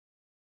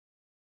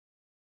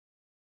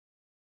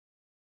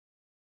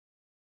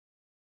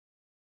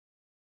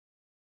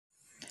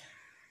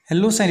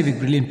Hello scientific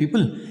brilliant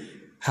people,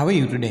 how are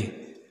you today?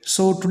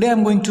 So today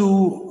I'm going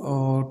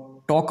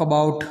to talk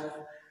about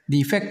the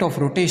effect of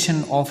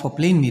rotation of a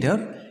plane mirror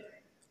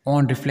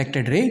on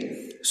reflected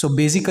ray. So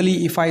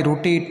basically if I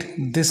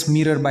rotate this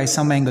mirror by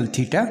some angle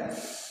theta,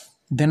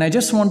 then I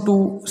just want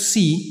to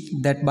see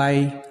that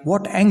by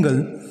what angle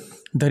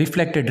the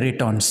reflected ray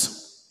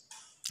turns.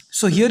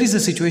 So here is the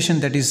situation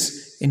that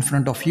is in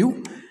front of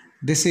you.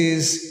 This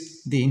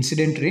is the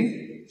incident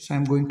ray, so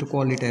I'm going to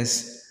call it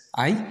as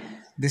I.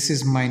 This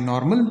is my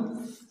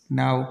normal.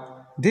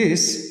 Now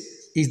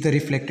this is the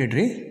reflected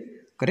ray,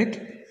 correct?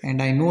 And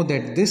I know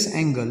that this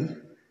angle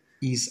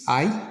is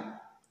I.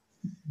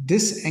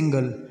 This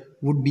angle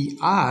would be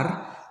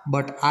R,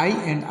 but I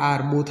and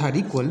R both are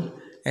equal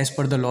as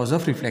per the laws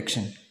of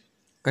reflection,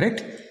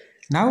 correct?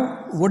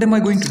 Now what am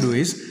I going to do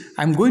is,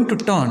 I'm going to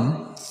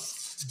turn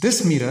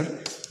this mirror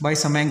by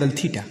some angle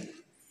theta.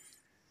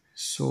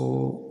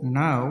 So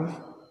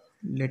now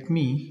let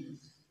me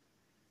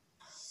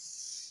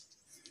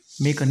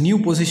make a new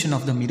position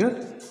of the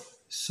mirror.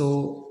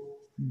 So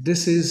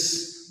this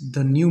is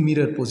the new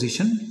mirror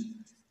position,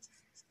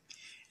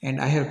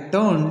 and I have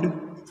turned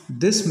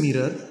this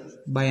mirror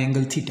by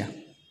angle theta.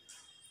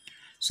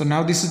 So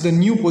now this is the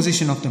new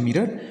position of the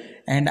mirror,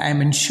 and I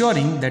am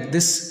ensuring that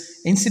this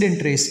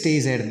incident ray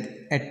stays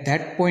at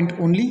that point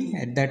only,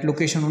 at that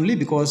location only,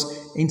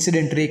 because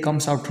incident ray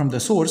comes out from the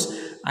source.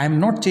 I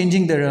am not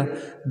changing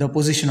the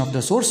position of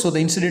the source, so the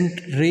incident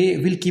ray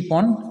will keep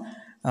on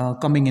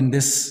coming in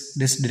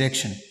this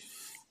direction.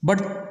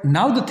 But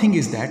now the thing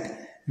is that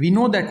we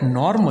know that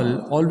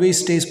normal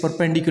always stays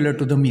perpendicular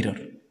to the mirror.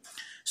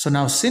 So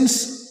now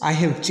since I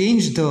have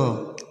changed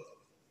the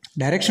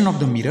direction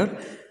of the mirror,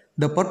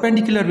 the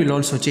perpendicular will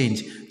also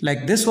change.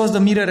 Like this was the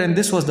mirror and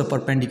this was the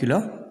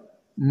perpendicular.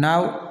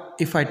 Now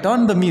if I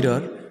turn the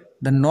mirror,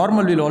 the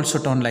normal will also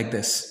turn like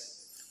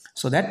this.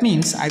 So that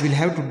means I will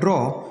have to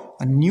draw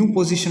a new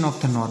position of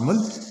the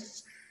normal,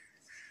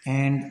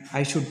 and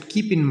I should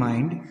keep in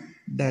mind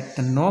that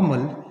the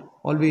normal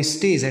always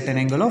stays at an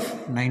angle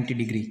of 90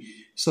 degree.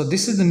 So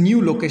this is the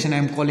new location. I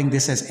am calling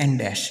this as N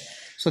dash.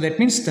 So that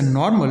means the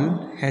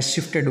normal has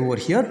shifted over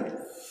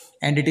here,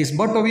 and it is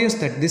but obvious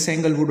that this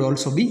angle would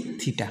also be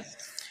theta.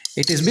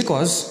 It is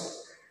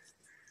because,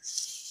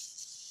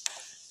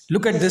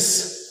 look at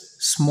this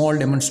small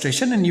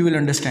demonstration and you will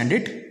understand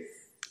it.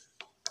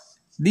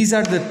 These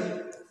are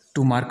the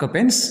two marker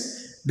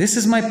pens. This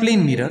is my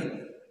plane mirror.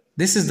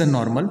 This is the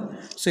normal.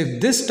 So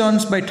if this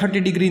turns by 30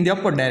 degree in the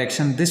upward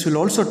direction, this will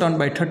also turn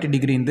by 30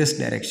 degree in this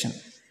direction,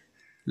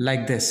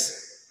 like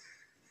this,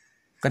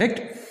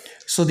 correct?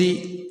 So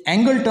the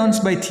angle turns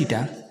by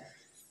theta,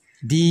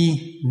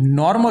 the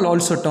normal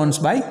also turns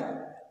by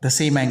the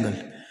same angle.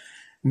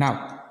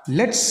 Now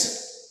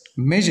let's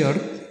measure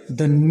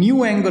the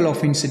new angle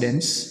of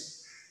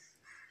incidence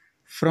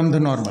from the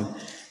normal.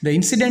 The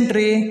incident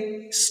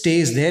ray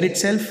stays there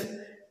itself.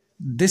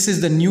 This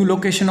is the new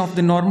location of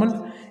the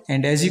normal,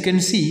 and as you can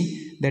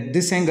see that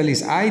this angle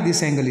is I,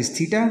 this angle is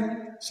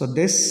theta, so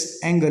this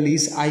angle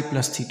is I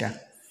plus theta.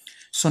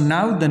 So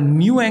now the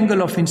new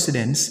angle of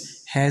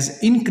incidence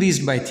has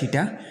increased by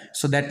theta,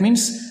 so that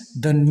means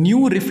the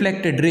new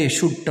reflected ray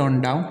should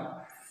turn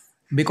down,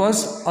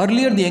 because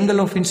earlier the angle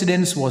of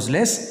incidence was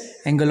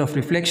less, angle of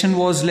reflection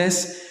was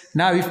less.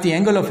 Now if the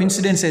angle of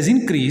incidence has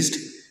increased,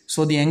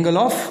 so the angle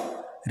of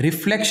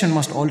reflection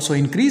must also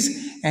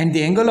increase, and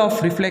the angle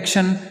of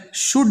reflection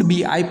should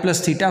be I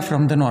plus theta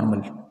from the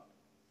normal.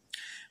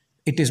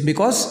 It is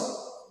because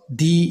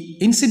the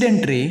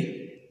incident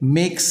ray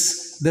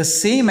makes the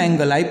same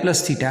angle I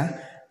plus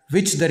theta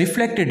which the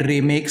reflected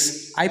ray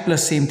makes I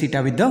plus same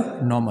theta with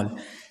the normal.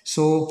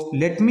 So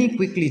let me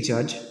quickly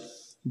judge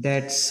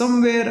that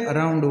somewhere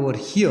around over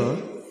here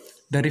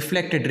the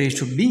reflected ray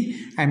should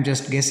be, I am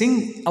just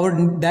guessing, our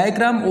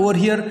diagram over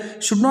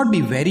here should not be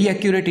very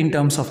accurate in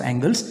terms of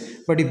angles,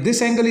 but if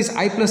this angle is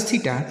I plus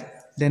theta,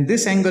 then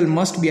this angle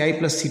must be I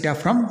plus theta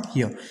from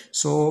here.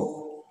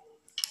 So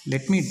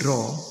let me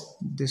draw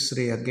this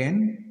ray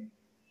again.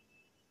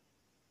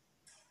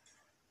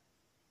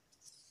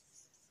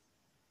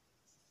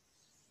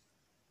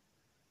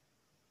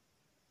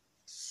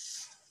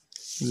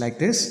 Like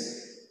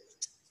this.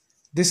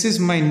 This is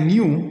my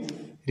new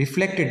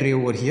reflected ray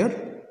over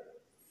here.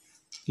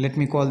 Let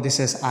me call this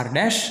as R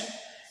dash,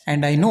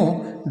 and I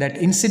know that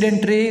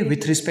incident ray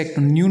with respect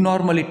to new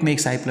normal, it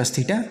makes I plus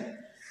theta.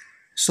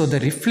 So the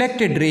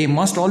reflected ray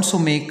must also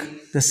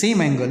make the same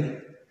angle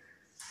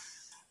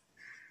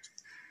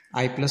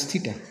I plus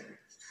theta,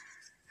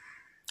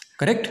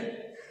 correct?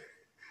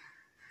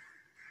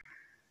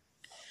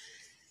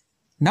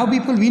 Now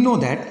people, we know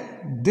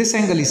that this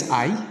angle is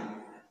I,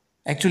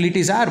 actually it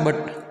is R,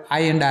 but I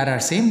and R are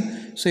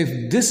same. So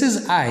if this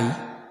is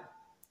I,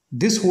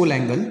 this whole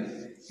angle,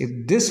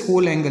 if this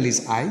whole angle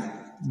is I,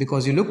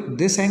 because you look,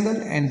 this angle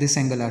and this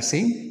angle are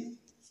same,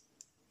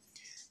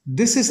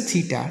 this is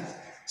theta,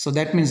 so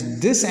that means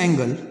this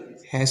angle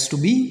has to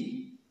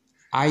be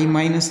I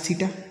minus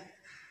theta,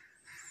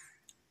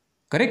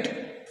 correct?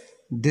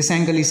 This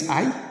angle is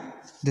I,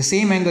 the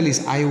same angle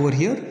is I over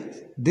here,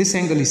 this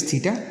angle is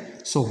theta,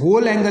 So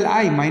whole angle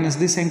I minus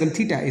this angle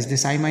theta is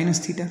this I minus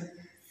theta.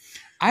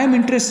 I am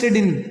interested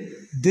in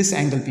this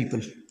angle,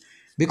 people,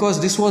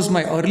 because this was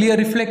my earlier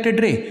reflected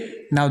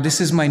ray. Now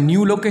this is my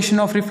new location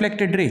of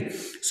reflected ray.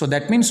 So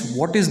that means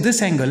what is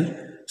this angle?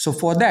 So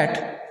for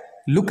that,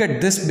 look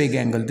at this big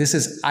angle. This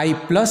is I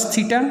plus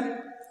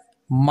theta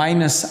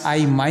minus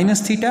I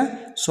minus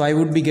theta. So I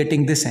would be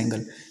getting this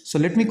angle. So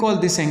let me call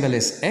this angle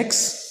as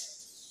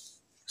X.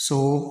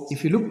 So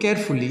if you look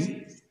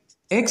carefully,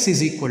 X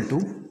is equal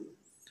to,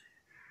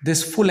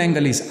 this full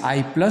angle is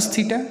I plus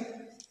theta.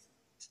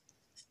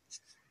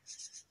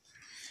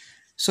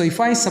 So if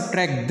I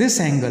subtract this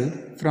angle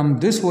from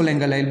this whole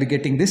angle, I will be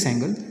getting this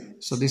angle.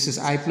 So this is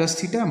I plus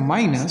theta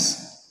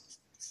minus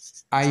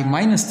I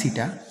minus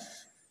theta.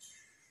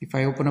 If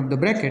I open up the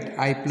bracket,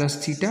 I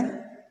plus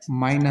theta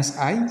minus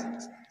I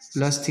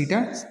plus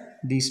theta,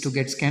 these two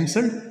gets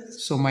cancelled.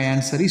 So my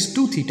answer is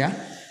 2 theta.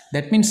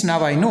 That means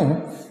now I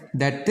know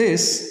that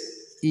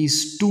this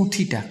is 2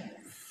 theta.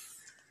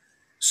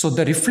 So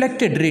the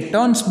reflected ray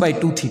turns by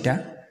 2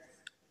 theta.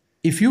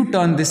 If you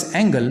turn this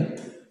angle,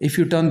 if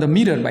you turn the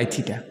mirror by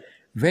theta.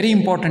 Very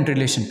important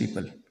relation,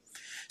 people.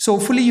 So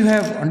hopefully you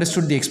have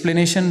understood the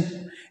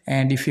explanation,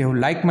 and if you have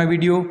liked my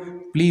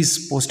video,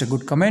 please post a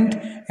good comment,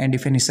 and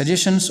if any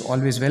suggestions,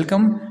 always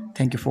welcome.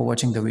 Thank you for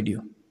watching the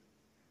video.